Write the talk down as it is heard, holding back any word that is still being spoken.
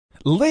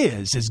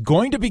Liz is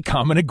going to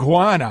become an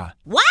iguana.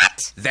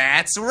 What?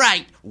 That's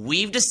right.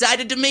 We've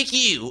decided to make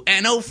you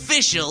an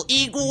official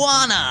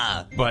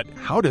iguana. But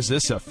how does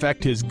this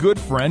affect his good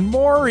friend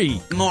Maury?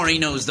 Maury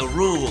knows the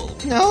rule.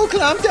 No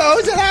clump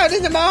toes allowed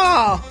in the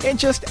mall. And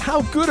just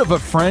how good of a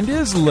friend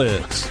is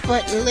Liz?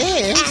 But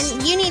Liz...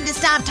 And you need to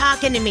stop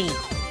talking to me.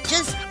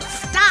 Just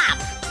stop,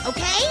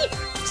 okay?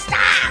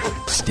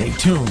 Stop! Stay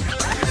tuned.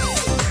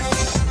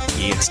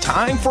 It's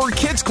time for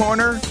Kids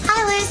Corner.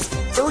 Hi, Liz.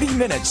 30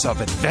 minutes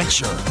of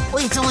adventure.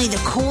 Well, it's only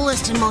the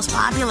coolest and most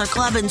popular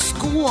club in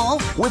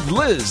school. With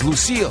Liz,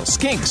 Lucille,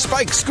 Skink,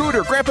 Spike,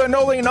 Scooter, Grandpa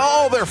Noli, and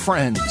all their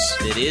friends.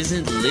 It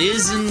isn't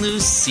Liz and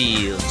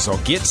Lucille. So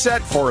get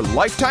set for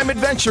lifetime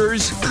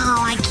adventures.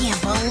 Oh, I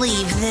can't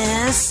believe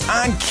this.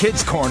 On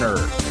Kids Corner.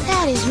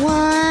 That is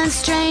one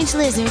strange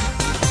lizard.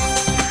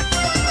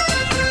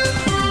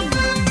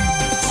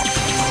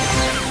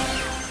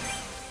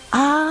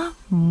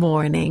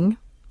 Morning.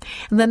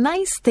 The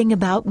nice thing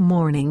about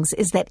mornings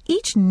is that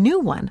each new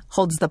one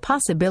holds the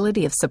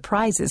possibility of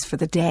surprises for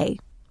the day.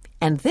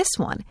 And this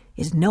one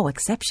is no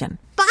exception.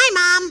 Bye,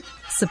 Mom.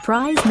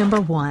 Surprise number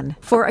 1.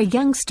 For a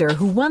youngster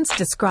who once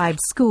described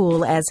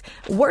school as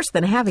worse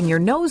than having your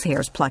nose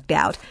hairs plucked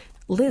out,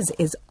 Liz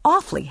is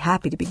awfully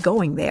happy to be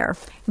going there.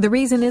 The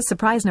reason is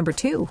surprise number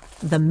 2.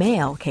 The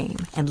mail came,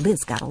 and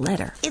Liz got a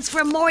letter. It's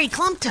from Maury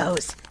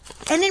Clumptoes.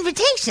 An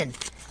invitation.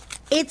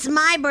 It's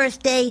my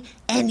birthday,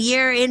 and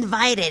you're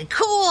invited.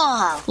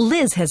 Cool!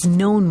 Liz has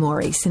known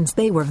Maury since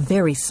they were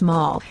very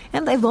small,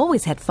 and they've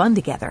always had fun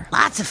together.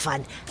 Lots of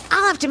fun.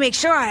 I'll have to make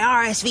sure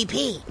I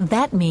RSVP.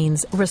 That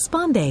means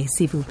respondez,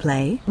 s'il vous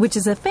plaît, which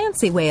is a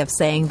fancy way of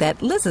saying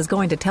that Liz is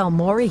going to tell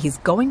Maury he's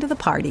going to the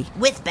party.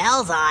 With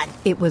bells on.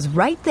 It was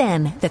right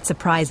then that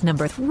surprise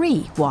number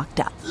 3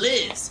 walked up.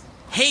 Liz.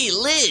 Hey,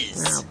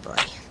 Liz. Oh,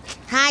 boy.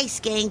 Hi,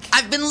 Skink.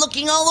 I've been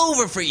looking all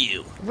over for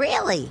you.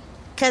 Really?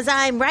 Because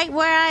I'm right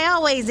where I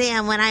always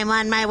am when I'm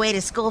on my way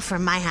to school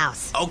from my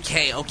house.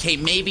 Okay,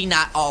 maybe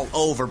not all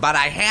over, but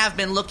I have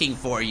been looking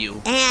for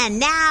you. And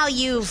now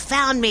you've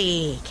found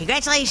me.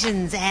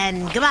 Congratulations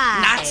and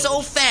goodbye. Not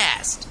so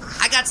fast.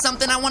 I got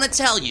something I want to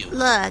tell you.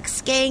 Look,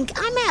 Skink,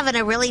 I'm having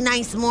a really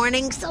nice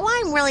morning, so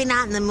I'm really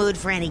not in the mood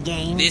for any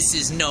game. This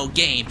is no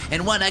game,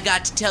 and what I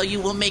got to tell you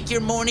will make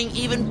your morning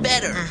even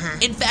better.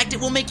 In fact,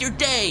 it will make your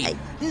day.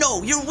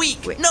 No, your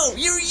week. No,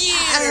 your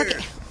year.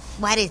 Okay.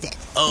 What is it?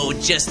 Oh,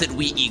 just that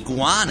we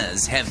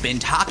iguanas have been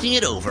talking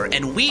it over,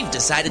 and we've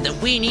decided that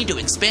we need to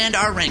expand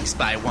our ranks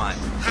by 1.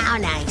 How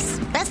nice.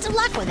 Best of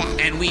luck with that.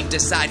 And we've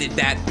decided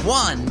that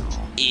 1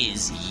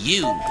 is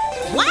you.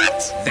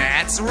 What?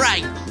 That's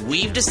right.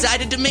 We've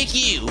decided to make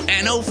you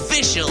an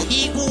official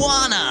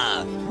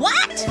iguana.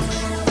 What?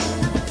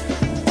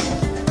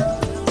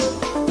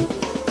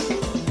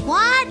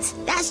 What?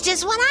 That's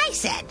just what I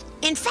said.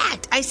 In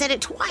fact, I said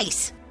it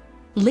twice.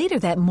 Later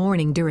that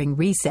morning during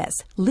recess,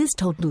 Liz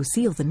told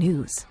Lucille the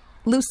news.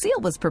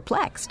 Lucille was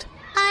perplexed.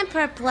 I'm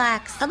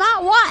perplexed.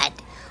 About what?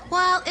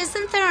 Well,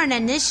 isn't there an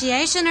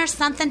initiation or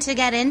something to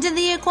get into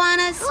the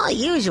iguanas? Well,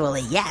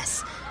 usually,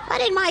 yes.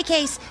 But in my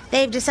case,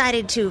 they've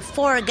decided to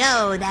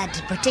forego that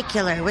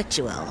particular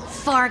ritual.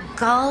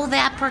 Forgo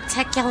that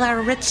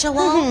particular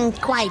ritual?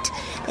 Quite.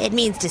 It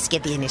means to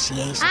skip the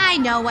initiation. I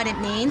know what it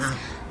means.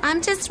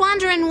 I'm just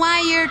wondering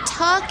why you're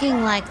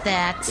talking like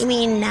that. You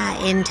mean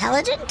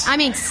intelligent? I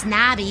mean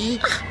snobby.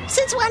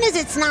 Since when is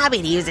it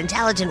snobby to use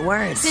intelligent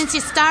words? Since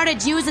you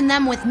started using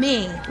them with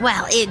me.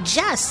 Well, it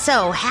just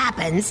so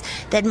happens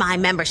that my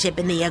membership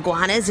in the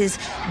iguanas is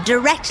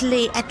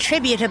directly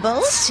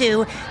attributable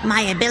to my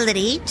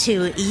ability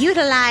to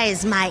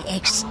utilize my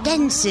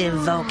extensive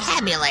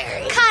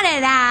vocabulary. Cut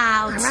it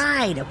out. All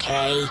right,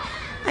 okay.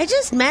 I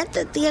just meant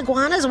that the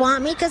iguanas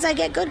want me because I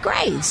get good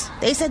grades.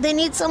 They said they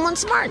need someone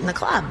smart in the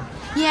club.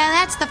 Yeah,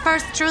 that's the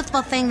first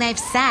truthful thing they've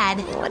said.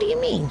 What do you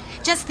mean?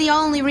 Just the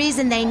only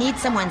reason they need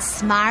someone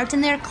smart in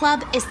their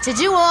club is to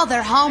do all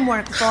their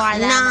homework for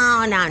them.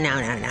 No.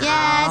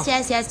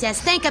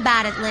 Yes. Think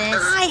about it, Liz.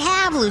 I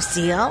have,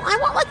 Lucille. I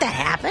won't let that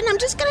happen. I'm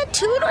just going to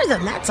tutor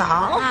them, that's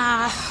all.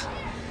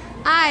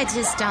 I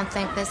just don't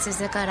think this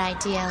is a good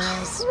idea,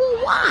 Liz.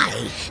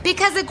 Why?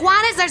 Because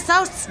iguanas are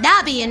so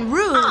snobby and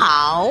rude.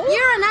 Oh.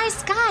 You're a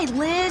nice guy,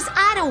 Liz.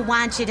 I don't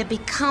want you to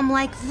become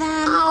like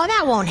them. Oh,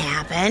 that won't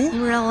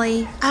happen.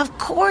 Really? Of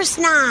course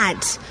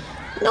not.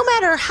 No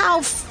matter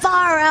how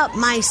far up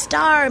my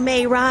star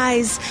may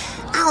rise,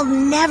 I'll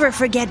never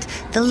forget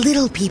the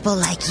little people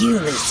like you,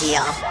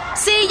 Lucille.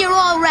 See, you're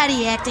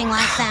already acting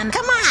like them.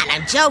 Come on,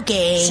 I'm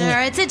joking.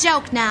 Sure, it's a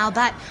joke now,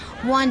 but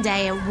one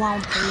day it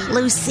won't be.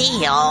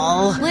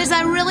 Lucille. Liz,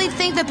 I really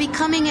think that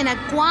becoming an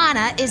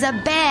iguana is a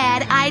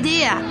bad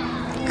idea.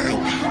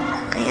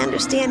 I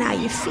understand how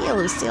you feel,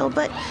 Lucille,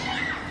 but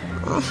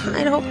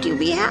I'd hoped you'd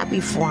be happy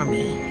for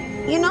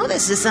me. You know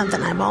this is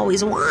something I've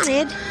always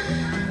wanted.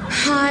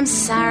 I'm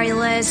sorry,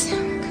 Liz.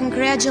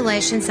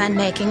 Congratulations on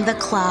making the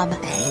club.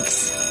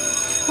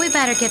 Thanks. We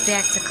better get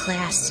back to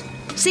class.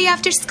 See you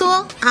after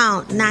school?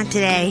 Oh, not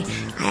today.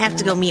 I have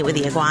to go meet with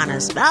the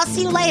iguanas, but I'll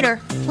see you later.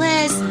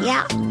 Liz.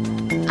 Yeah?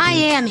 I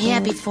am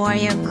happy for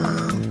you.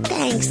 Oh,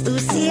 Thanks,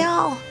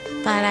 Lucille.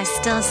 But I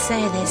still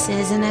say this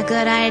isn't a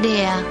good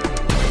idea.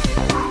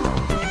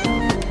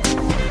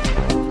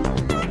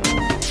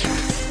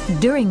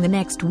 During the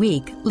next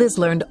week, Liz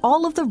learned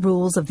all of the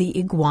rules of the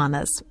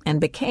iguanas and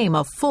became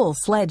a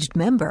full-fledged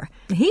member.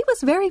 He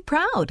was very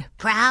proud.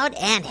 Proud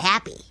and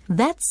happy.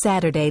 That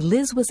Saturday,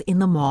 Liz was in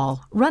the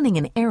mall, running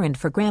an errand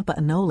for Grandpa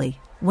Anole,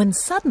 when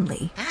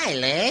suddenly... Hi,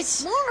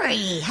 Liz. Maury,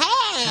 hey!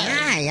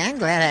 Hi, I'm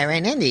glad I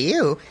ran into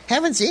you.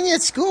 Haven't seen you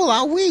at school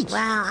all week.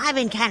 Well, I've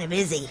been kind of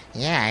busy.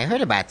 Yeah, I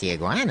heard about the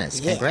iguanas.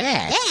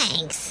 Congrats.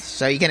 Thanks.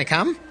 So you gonna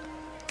come?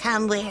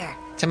 Come where?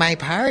 To my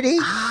party?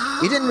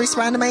 You didn't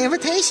respond to my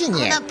invitation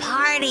yet. The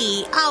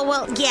party. Oh,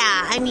 well,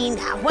 yeah. I mean,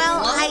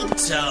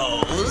 Toes.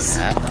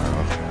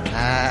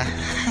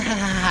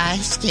 Hi,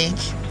 Skink.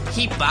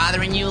 He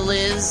bothering you,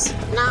 Liz?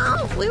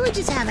 No, we were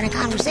just having a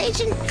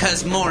conversation.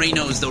 'Cause Maury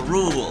knows the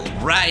rule,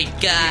 right,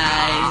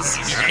 guys?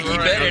 You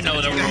better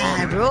know the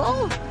rule.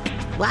 Rule?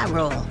 What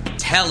rule?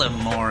 Tell him,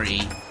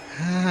 Maury.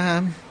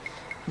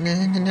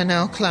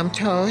 No clump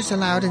toes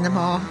allowed in the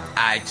mall.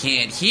 I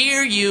can't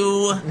hear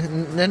you.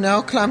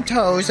 No clump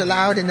toes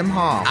allowed in the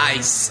mall. I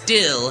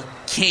still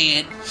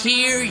can't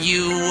hear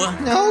you.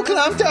 No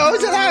clump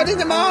toes allowed in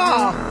the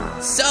mall.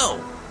 So,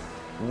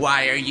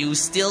 why are you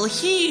still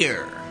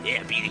here?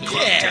 Yeah, beat the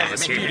club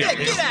toes here.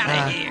 Get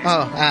out of here.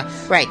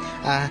 Right.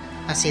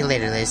 I'll see you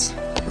later, Liz.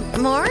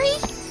 Maury?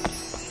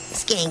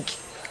 Skink,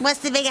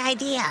 what's the big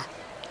idea?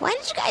 Why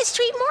did you guys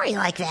treat Maury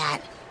like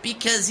that?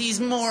 Because he's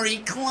Maury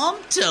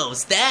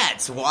Clumptoes,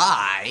 that's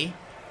why.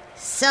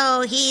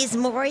 So he's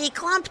Maury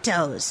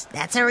Clumptoes.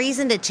 That's a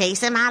reason to chase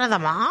him out of the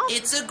mall?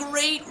 It's a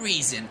great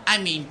reason. I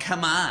mean,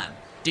 come on.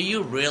 Do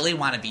you really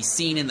want to be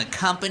seen in the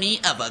company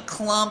of a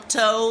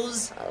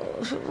Clumptoes?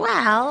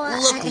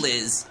 Well, Look,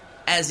 Liz,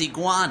 as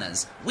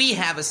iguanas, we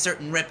have a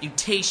certain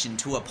reputation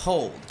to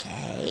uphold.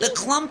 Okay. The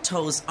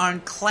Clumptoes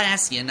aren't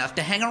classy enough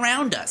to hang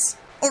around us,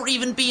 or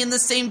even be in the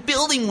same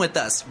building with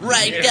us,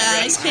 right,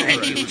 guys? Get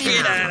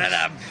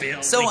out of the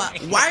building. So,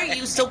 why are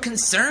you so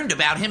concerned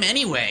about him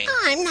anyway?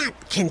 I'm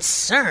not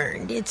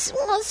concerned. It's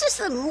just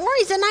that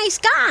Maury's a nice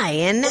guy,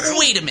 and...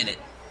 Wait a minute.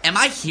 Am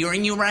I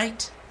hearing you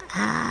right?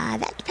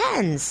 That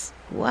depends.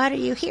 What are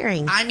you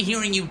hearing? I'm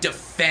hearing you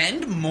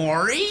defend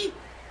Maury?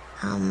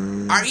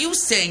 Are you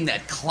saying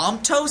that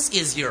Clumptoes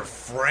is your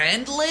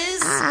friend,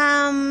 Liz?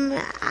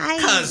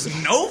 'Cause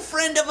no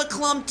friend of a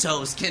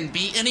Clumptoes can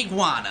be an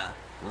iguana.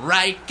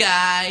 Right,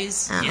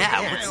 guys?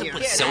 Yeah, what's up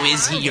with So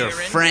is he your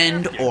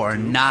friend or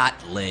not,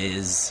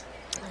 Liz?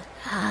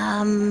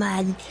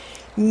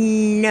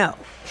 No.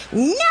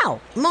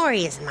 No,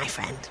 Maury isn't my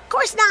friend. Of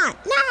course not.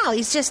 No,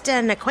 he's just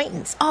an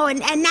acquaintance. Oh,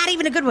 and not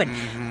even a good one.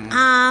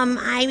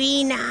 I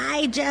mean,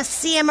 I just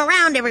see him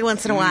around every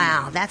once in a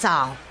while. That's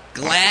all.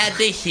 Glad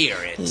to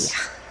hear it. Yeah.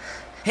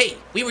 Hey,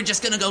 we were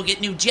just gonna go get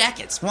new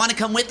jackets. Want to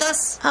come with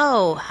us?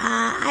 Oh,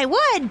 I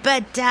would,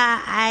 but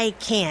I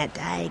can't.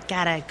 I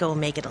gotta go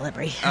make a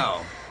delivery.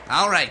 Oh,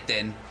 all right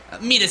then.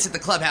 Meet us at the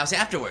clubhouse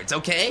afterwards,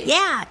 okay?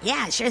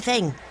 Yeah, sure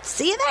thing.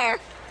 See you there.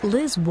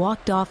 Liz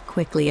walked off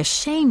quickly,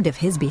 ashamed of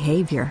his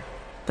behavior.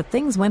 But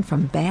things went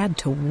from bad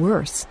to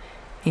worse.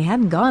 He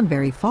hadn't gone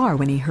very far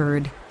when he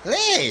heard...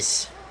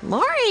 Liz!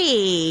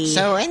 Maury!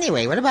 So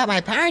anyway, what about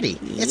my party?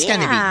 It's Yeah,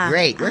 gonna be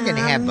great. We're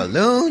gonna have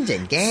balloons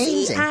and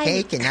games and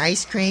cake and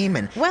ice cream,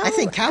 and Well, I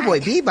think Cowboy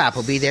Bebop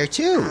will be there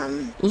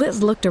too.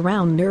 Liz looked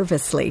around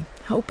nervously,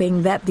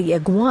 hoping that the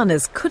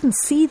iguanas couldn't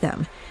see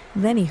them.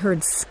 Then he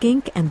heard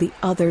Skink and the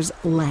others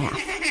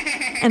laugh,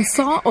 and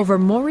saw over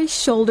Maury's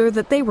shoulder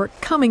that they were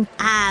coming.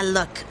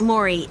 Look,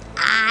 Maury,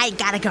 I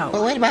gotta go.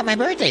 But what about my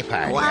birthday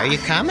party? Are you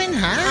coming,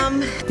 huh?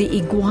 The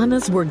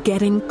iguanas were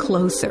getting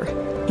closer.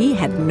 He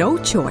had no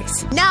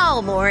choice.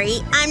 No,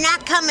 Maury, I'm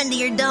not coming to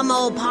your dumb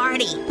old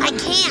party. I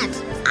can't.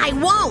 I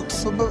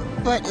won't.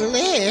 But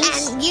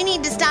Liz... And you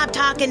need to stop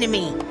talking to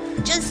me.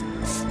 Just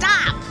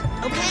stop,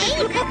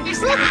 okay?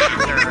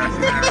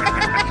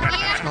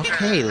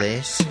 Okay,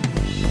 Liz.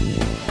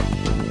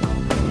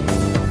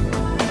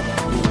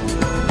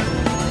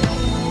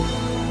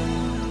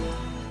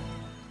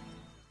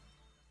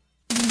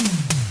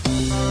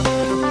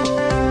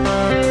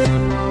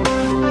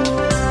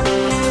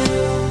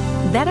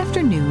 That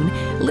afternoon,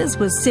 Liz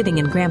was sitting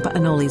in Grandpa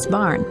Anole's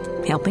barn,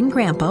 helping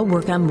Grandpa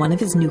work on one of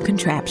his new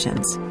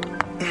contraptions.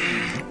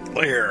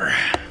 There,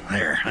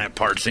 that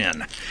part's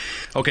in.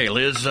 Okay,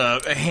 Liz,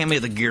 hand me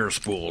the gear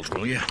spools,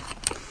 will you?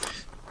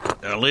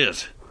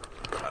 Liz.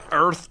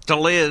 Earth to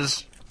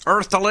Liz.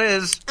 Earth to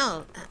Liz.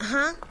 Oh,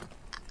 huh?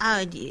 Oh,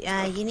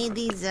 you need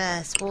these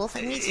spool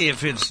thingies?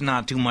 If it's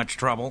not too much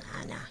trouble.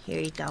 Oh, no,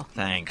 here you go.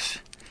 Thanks.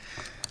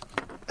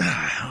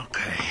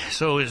 Okay,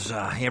 so is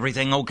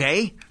everything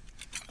okay?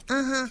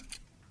 Uh-huh.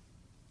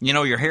 You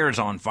know your hair's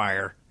on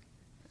fire.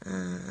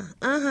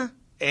 Uh-huh.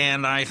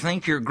 And I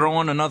think you're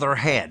growing another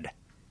head.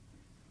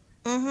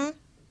 Mm-hmm.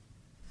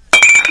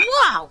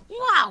 Whoa!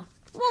 What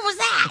was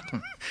that?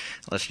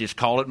 Let's just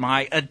call it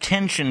my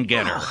attention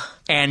getter.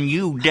 And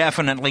you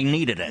definitely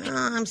needed it. Oh,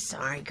 I'm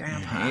sorry,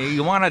 Grandpa.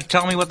 You want to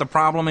tell me what the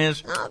problem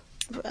is?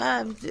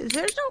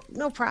 There's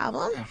no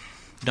problem.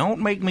 Don't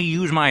make me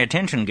use my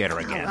attention getter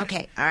again. Oh,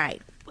 okay, all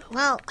right.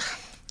 Well,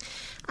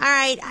 all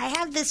right, I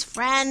have this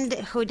friend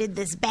who did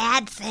this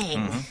bad thing.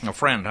 Mm-hmm. A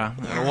friend, huh?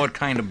 Yeah. What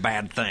kind of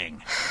bad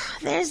thing?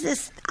 There's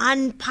this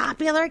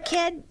unpopular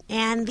kid,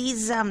 and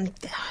these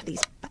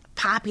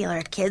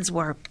popular kids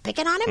were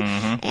picking on him.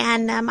 Mm-hmm.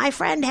 And my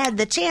friend had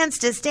the chance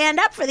to stand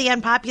up for the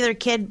unpopular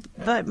kid,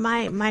 but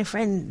my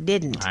friend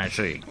didn't. I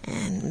see.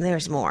 And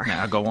there's more.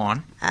 Now, go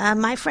on.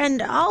 My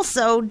friend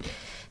also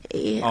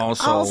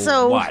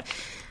what?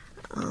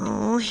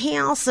 Oh, he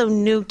also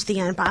nuked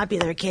the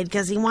unpopular kid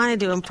because he wanted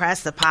to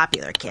impress the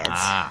popular kids.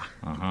 Ah,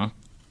 uh-huh.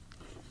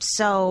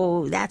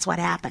 So that's what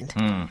happened.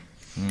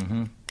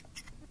 Mm-hmm.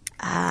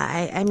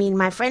 I mean,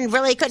 my friend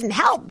really couldn't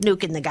help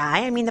nuking the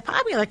guy. I mean, the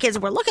popular kids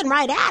were looking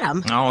right at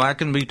him. Oh, that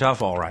can be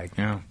tough, all right,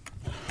 yeah.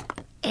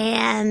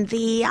 And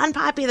the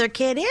unpopular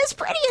kid is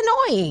pretty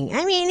annoying.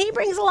 I mean, he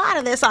brings a lot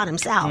of this on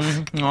himself.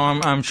 Mm-hmm. No,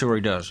 I'm sure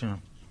he does, yeah.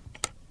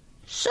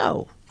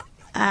 So,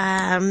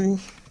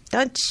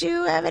 don't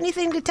you have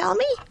anything to tell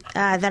me?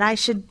 That I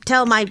should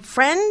tell my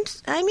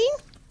friend, I mean?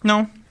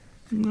 No,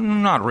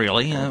 not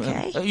really.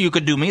 Okay. You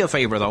could do me a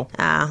favor, though.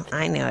 Oh,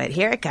 I knew it.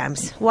 Here it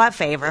comes. What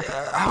favor?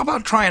 How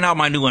about trying out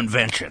my new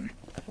invention?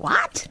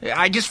 What?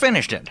 I just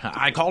finished it.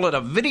 I call it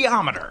a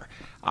videometer.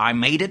 I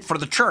made it for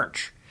the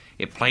church.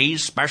 It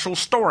plays special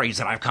stories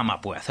that I've come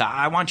up with.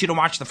 I want you to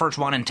watch the first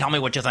one and tell me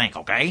what you think,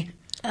 okay?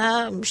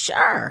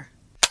 Sure.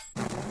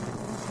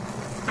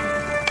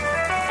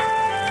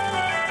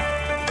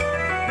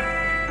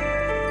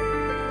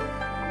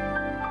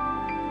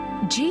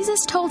 Jesus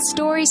told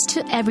stories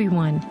to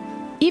everyone.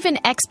 Even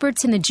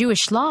experts in the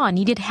Jewish law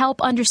needed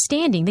help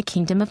understanding the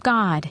kingdom of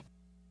God.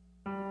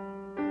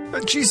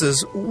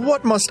 Jesus,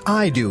 what must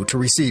I do to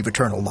receive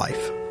eternal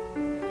life?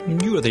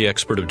 You are the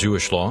expert of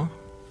Jewish law.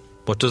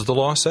 What does the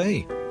law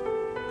say?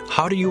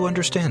 How do you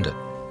understand it?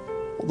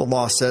 Well, the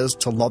law says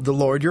to love the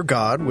Lord your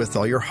God with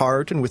all your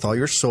heart and with all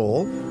your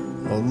soul,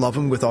 love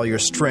him with all your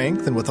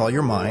strength and with all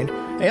your mind,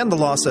 and the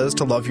law says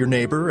to love your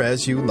neighbor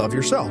as you love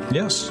yourself.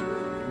 Yes,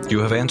 you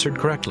have answered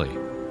correctly.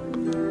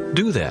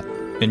 Do that,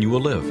 and you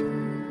will live.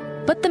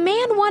 But the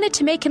man wanted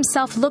to make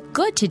himself look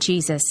good to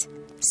Jesus,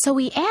 so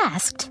he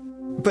asked,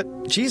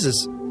 But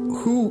Jesus,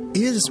 who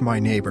is my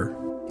neighbor?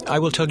 I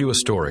will tell you a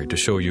story to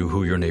show you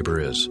who your neighbor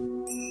is.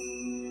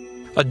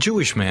 A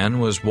Jewish man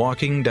was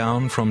walking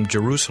down from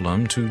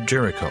Jerusalem to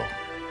Jericho.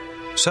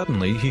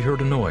 Suddenly, he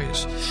heard a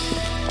noise.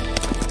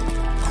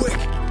 Quick!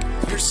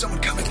 There's someone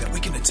coming that we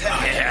can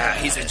attack. Yeah,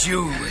 he's a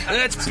Jew.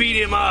 Let's beat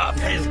him up.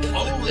 His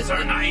clothes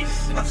are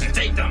nice. Let's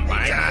take them,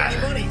 right?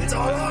 Money, it's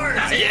all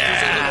ours.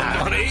 Yeah,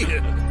 money.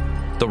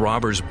 The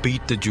robbers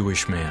beat the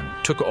Jewish man,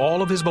 took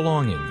all of his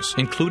belongings,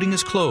 including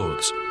his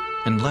clothes,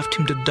 and left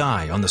him to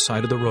die on the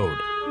side of the road.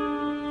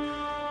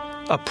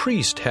 A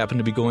priest happened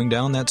to be going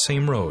down that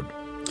same road.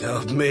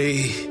 Help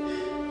me.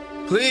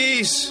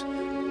 Please,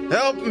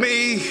 help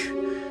me.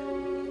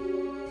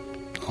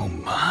 Oh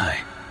my.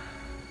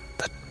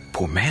 That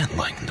poor man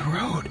lying in the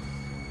road.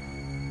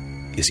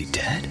 Is he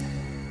dead?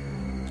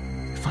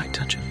 If I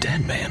touch a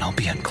dead man, I'll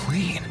be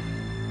unclean.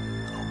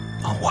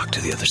 I'll walk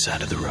to the other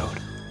side of the road.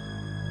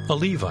 A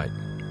Levite,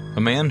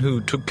 a man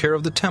who took care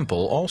of the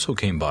temple, also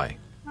came by.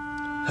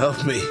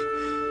 Help me.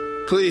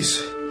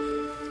 Please.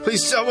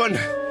 Please, someone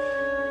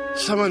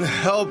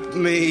help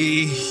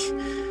me.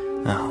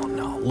 Oh,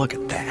 no, look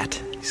at that.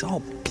 He's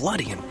all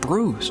bloody and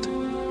bruised. I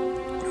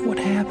wonder what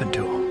happened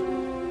to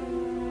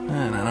him.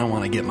 And I don't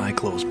want to get my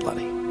clothes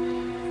bloody.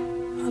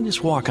 I'll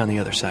just walk on the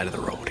other side of the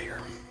road here.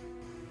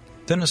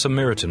 Then a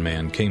Samaritan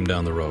man came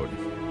down the road.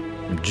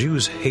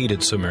 Jews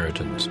hated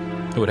Samaritans.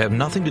 It would have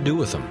nothing to do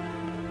with them.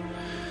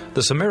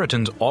 The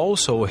Samaritans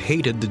also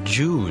hated the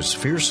Jews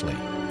fiercely.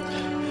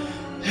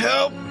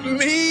 Help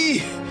me!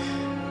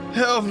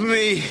 Help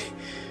me!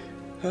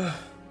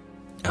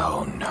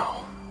 Oh,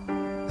 no.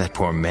 That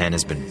poor man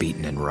has been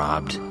beaten and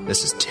robbed.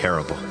 This is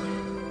terrible.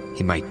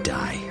 He might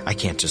die. I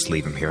can't just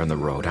leave him here on the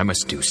road. I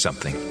must do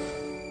something.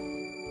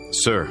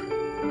 Sir,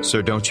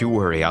 don't you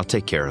worry. I'll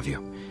take care of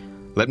you.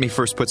 Let me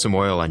first put some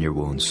oil on your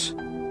wounds.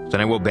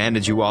 Then I will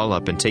bandage you all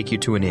up and take you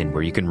to an inn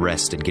where you can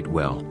rest and get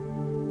well.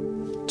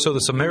 So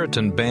the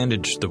Samaritan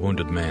bandaged the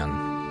wounded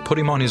man, put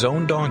him on his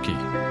own donkey,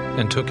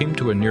 and took him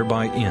to a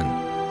nearby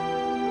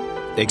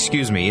inn.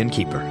 Excuse me,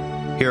 innkeeper.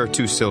 Here are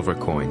 2 silver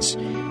coins.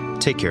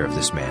 Take care of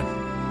this man.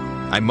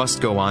 I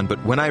must go on,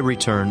 but when I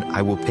return,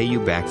 I will pay you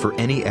back for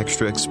any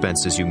extra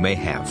expenses you may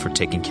have for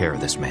taking care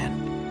of this man.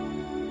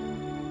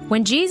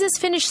 When Jesus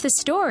finished the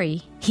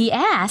story, he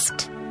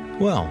asked,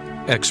 Well,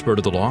 expert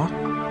of the law,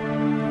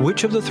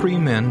 which of the 3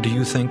 men do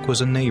you think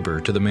was a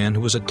neighbor to the man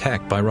who was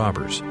attacked by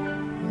robbers?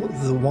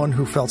 The one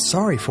who felt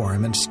sorry for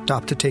him and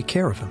stopped to take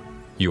care of him.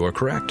 You are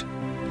correct.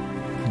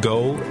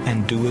 Go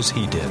and do as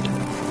he did.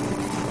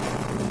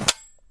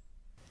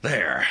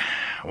 There.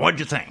 What'd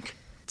you think?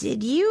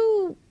 Did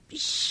you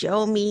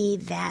show me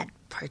that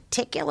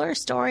particular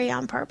story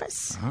on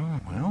purpose? Oh,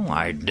 well,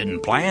 I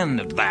didn't plan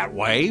it that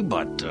way,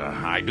 but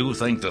I do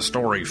think the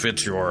story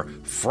fits your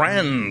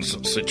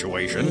friend's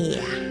situation.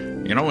 Yeah.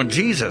 You know, in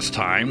Jesus'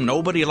 time,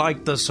 nobody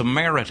liked the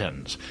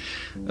Samaritans.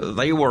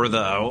 They were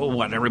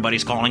what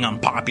everybody's calling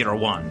unpopular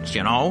ones,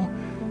 you know?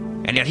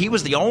 And yet he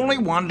was the only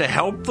one to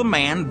help the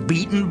man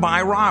beaten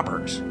by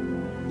robbers.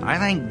 I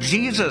think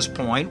Jesus'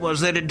 point was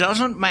that it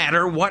doesn't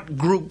matter what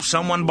group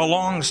someone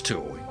belongs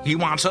to. He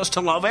wants us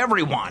to love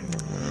everyone.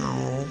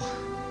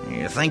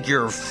 You think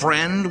your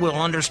friend will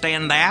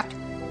understand that?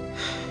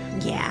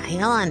 Yeah,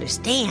 he'll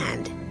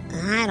understand.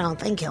 I don't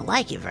think he'll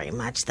like you very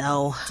much,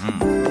 though.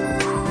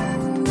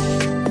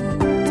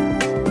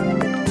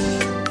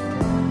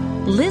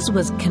 Liz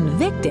was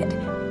convicted,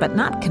 but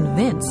not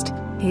convinced.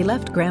 He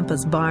left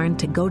Grandpa's barn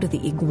to go to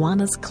the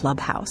Iguanas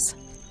clubhouse.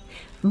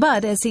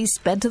 But as he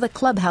sped to the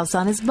clubhouse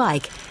on his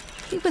bike,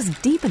 he was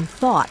deep in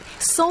thought,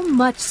 so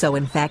much so,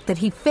 in fact, that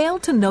he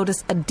failed to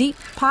notice a deep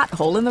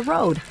pothole in the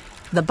road.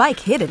 The bike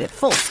hit it at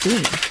full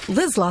speed.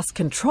 Liz lost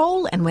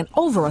control and went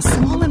over a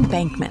small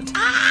embankment.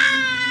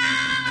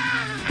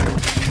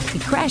 He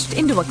crashed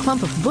into a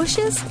clump of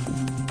bushes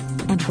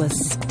and was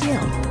still.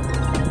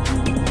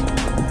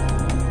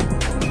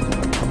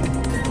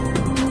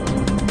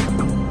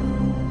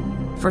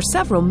 For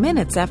several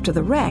minutes after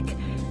the wreck,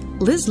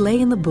 Liz lay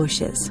in the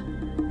bushes,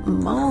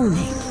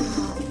 moaning.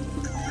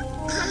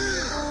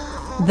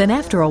 Then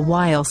after a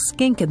while,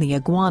 Skink and the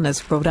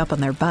Iguanas rode up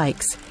on their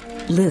bikes.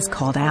 Liz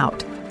called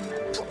out.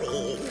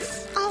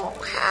 Please,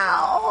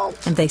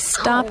 help. And they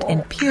stopped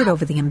and peered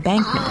over the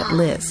embankment at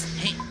Liz.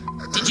 Hey,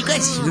 did you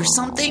guys hear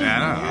something?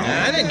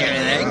 I didn't hear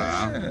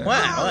anything.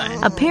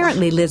 What?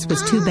 Apparently, Liz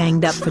was too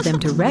banged up for them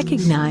to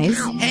recognize.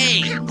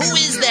 Hey, who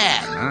is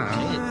that?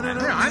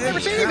 I've never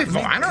seen him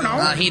before. I don't know.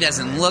 He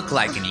doesn't look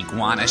like an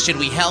iguana. Should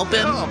we help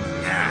him?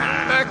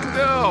 Heck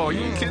no,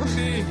 you can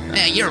see.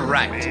 Yeah, you're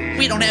right.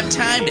 We don't have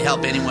time to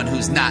help anyone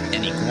who's not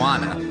an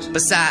iguana.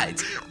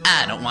 Besides,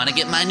 I don't want to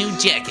get my new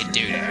jacket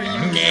dirty.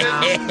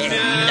 No.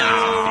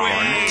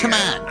 Come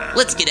on,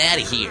 let's get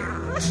out of here.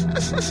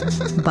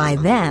 By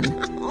then,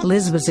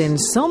 Liz was in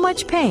so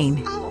much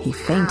pain, he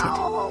fainted.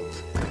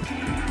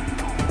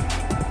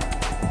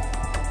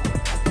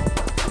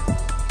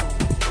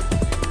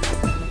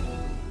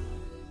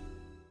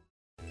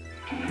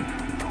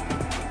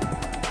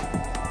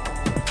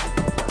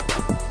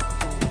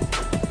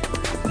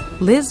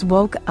 Liz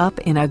woke up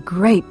in a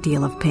great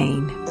deal of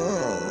pain.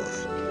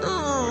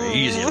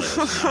 Easy, Liz.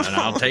 And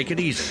I'll take it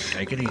easy.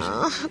 Take it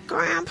easy.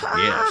 Grandpa?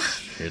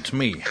 Yes, it's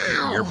me.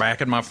 You're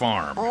back at my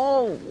farm.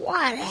 Oh,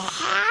 what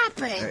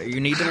happened? You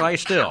need to lie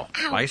still.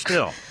 Lie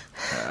still.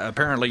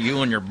 Apparently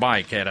you and your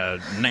bike had a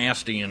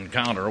nasty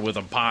encounter with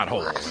a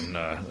pothole, and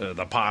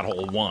the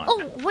pothole won.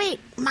 Oh,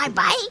 wait, my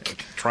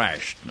bike?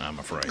 Trashed, I'm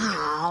afraid.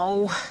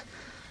 Oh,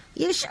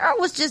 you sure it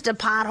was just a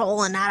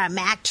pothole and not a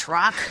Mack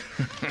truck?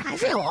 I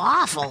feel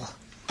awful.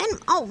 And,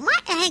 my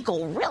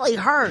ankle really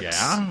hurts.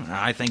 Yeah,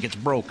 I think it's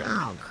broken.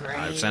 Oh, great.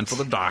 I've sent for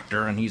the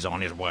doctor, and he's on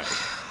his way.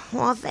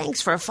 Well,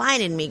 thanks for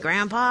finding me,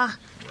 Grandpa.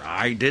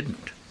 I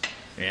didn't.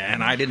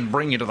 And I didn't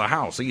bring you to the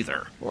house,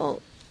 either.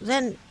 Well,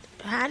 then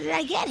how did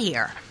I get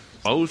here?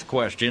 Both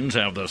questions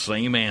have the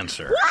same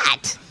answer.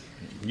 What?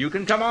 You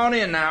can come on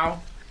in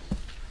now.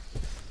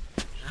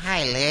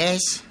 Hi,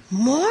 Liz.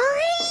 Maury?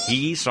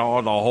 He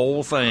saw the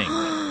whole thing.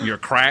 Your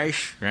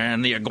crash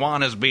and the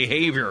iguana's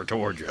behavior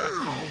toward you.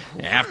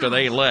 After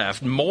they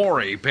left,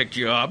 Maury picked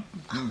you up,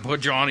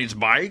 put you on his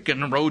bike,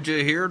 and rode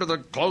you here to the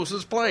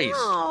closest place.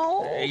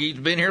 Oh. He's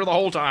been here the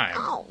whole time.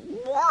 Oh,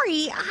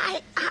 Maury,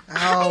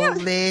 I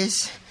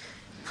Liz,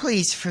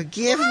 please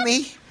forgive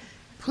me.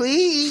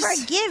 Please.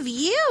 Forgive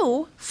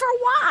you? For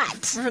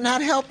what? For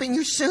not helping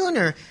you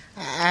sooner.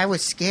 I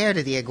was scared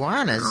of the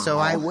iguanas, so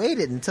I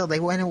waited until they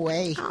went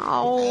away.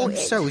 Oh, I'm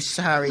so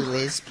sorry,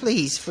 Liz.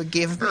 Please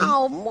forgive me.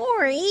 Oh,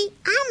 Maury,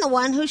 I'm the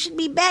one who should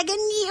be begging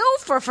you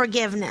for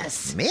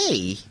forgiveness.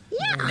 Me?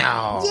 Yeah.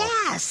 No.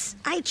 Yes.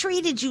 I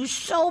treated you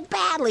so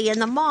badly in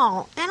the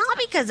mall, and all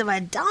because of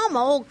a dumb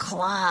old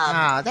club.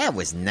 Oh, that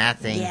was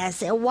nothing.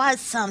 Yes, it was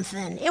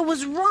something. It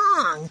was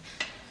wrong.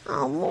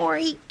 Oh,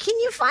 Maury, can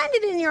you find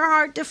it in your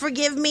heart to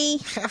forgive me?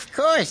 Of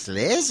course,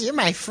 Liz. You're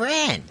my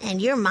friend.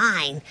 And you're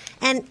mine.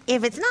 And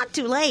if it's not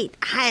too late,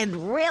 I'd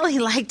really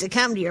like to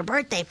come to your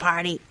birthday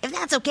party, if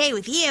that's okay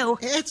with you.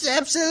 It's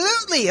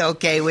absolutely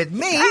okay with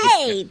me.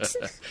 Great!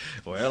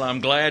 Well, I'm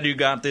glad you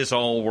got this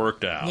all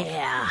worked out.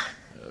 Yeah.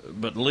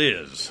 But,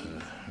 Liz,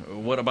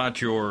 what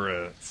about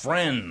your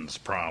friend's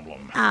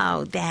problem?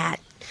 Oh, that.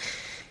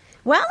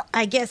 Well,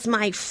 I guess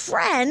my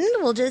friend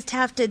will just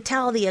have to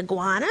tell the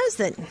iguanas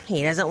that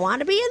he doesn't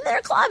want to be in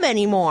their club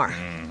anymore.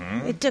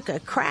 Mm-hmm. It took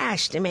a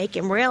crash to make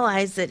him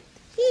realize that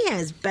he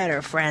has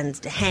better friends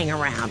to hang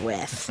around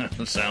with.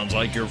 Sounds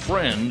like your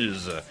friend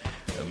is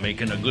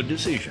making a good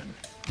decision.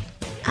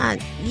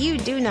 You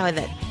do know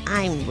that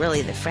I'm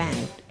really the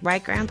friend,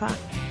 right, Grandpa?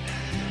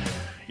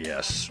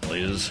 Yes,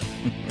 Liz.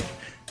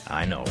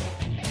 I know.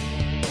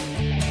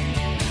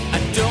 I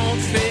don't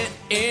fit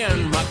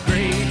in, my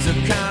grades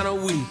are kind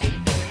of weak.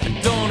 I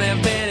don't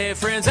have many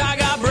friends, I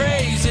got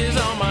braces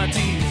on my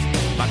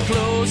teeth. My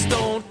clothes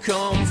don't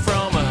come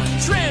from a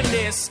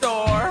trendy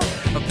store.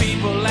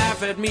 People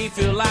laugh at me,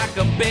 feel like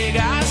a big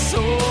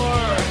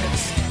eyesore.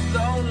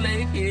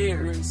 lonely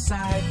here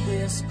inside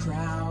this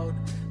crowd.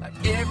 Like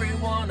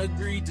everyone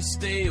agreed to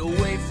stay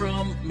away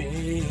from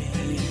me.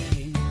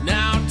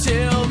 Now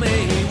tell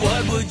me,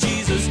 what would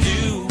Jesus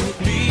do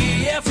with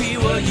me if he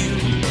were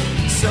you?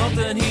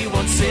 Something he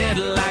once said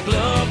like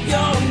love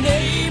your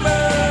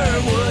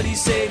neighbor. Would he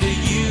say to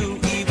you,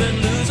 even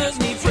losers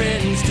need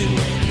friends too?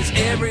 'Cause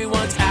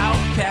everyone's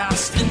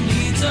outcast and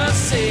needs a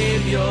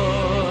savior.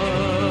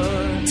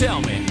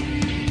 Tell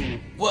me,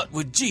 what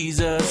would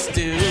Jesus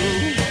do?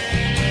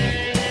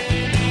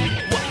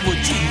 What would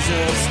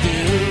Jesus do?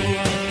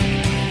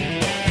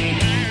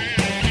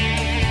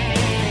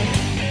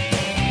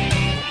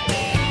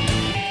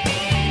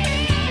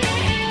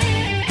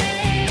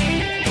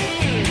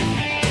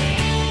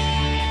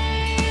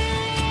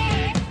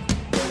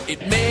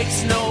 It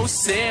makes no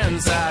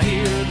sense, I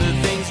hear the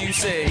things you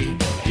say.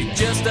 It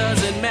just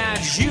doesn't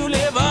match, you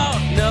live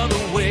another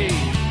way.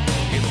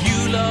 If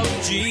you love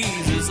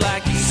Jesus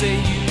like you say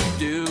you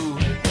do,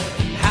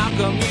 how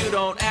come you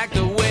don't act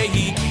the way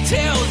he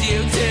tells you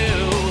to?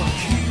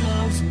 He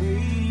loves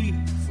me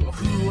for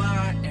who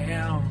I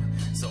am,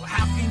 so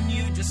how can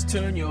you just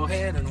turn your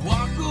head and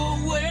walk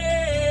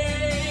away?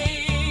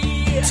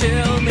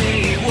 Tell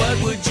me,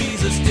 what would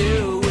Jesus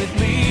do with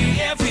me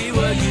if he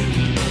were you?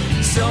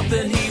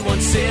 Something he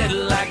once said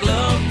like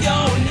love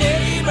your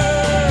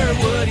neighbor.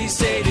 Would he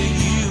say to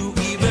you,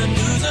 even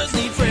losers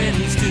need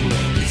friends too?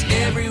 'Cause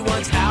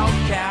everyone's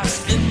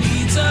outcast and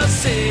needs a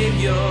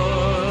savior.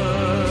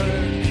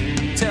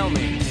 Tell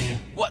me,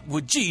 what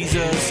would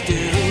Jesus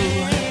do?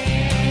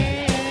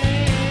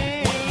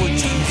 What would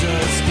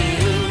Jesus do?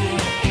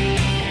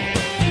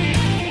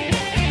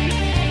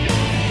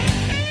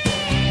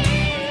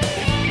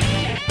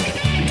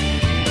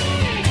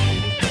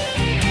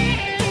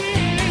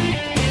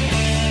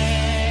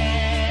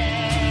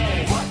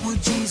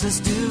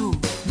 Do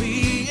me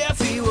if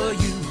he were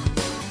you?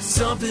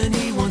 Something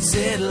he once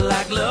said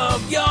like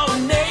love your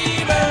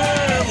neighbor.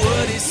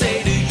 Would he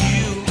say to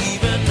you,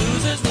 even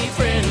losers need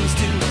friends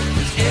too?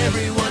 'Cause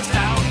everyone's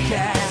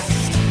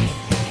outcast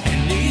and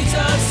needs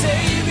a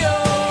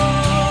savior.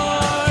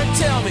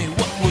 Tell me,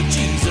 what would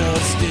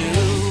Jesus do?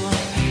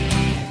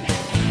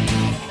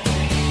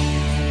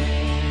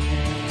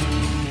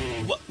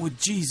 What would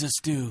Jesus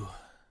do?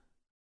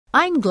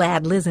 I'm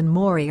glad Liz and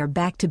Maury are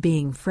back to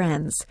being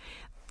friends.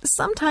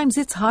 Sometimes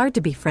it's hard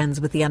to be friends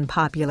with the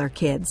unpopular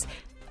kids,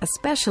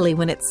 especially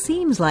when it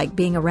seems like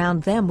being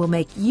around them will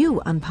make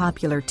you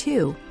unpopular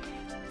too.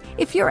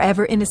 If you're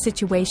ever in a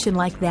situation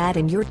like that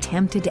and you're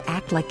tempted to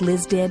act like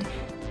Liz did,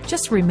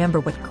 just remember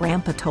what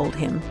Grandpa told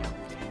him.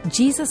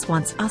 Jesus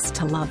wants us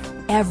to love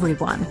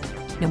everyone,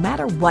 no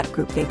matter what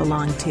group they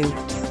belong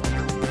to.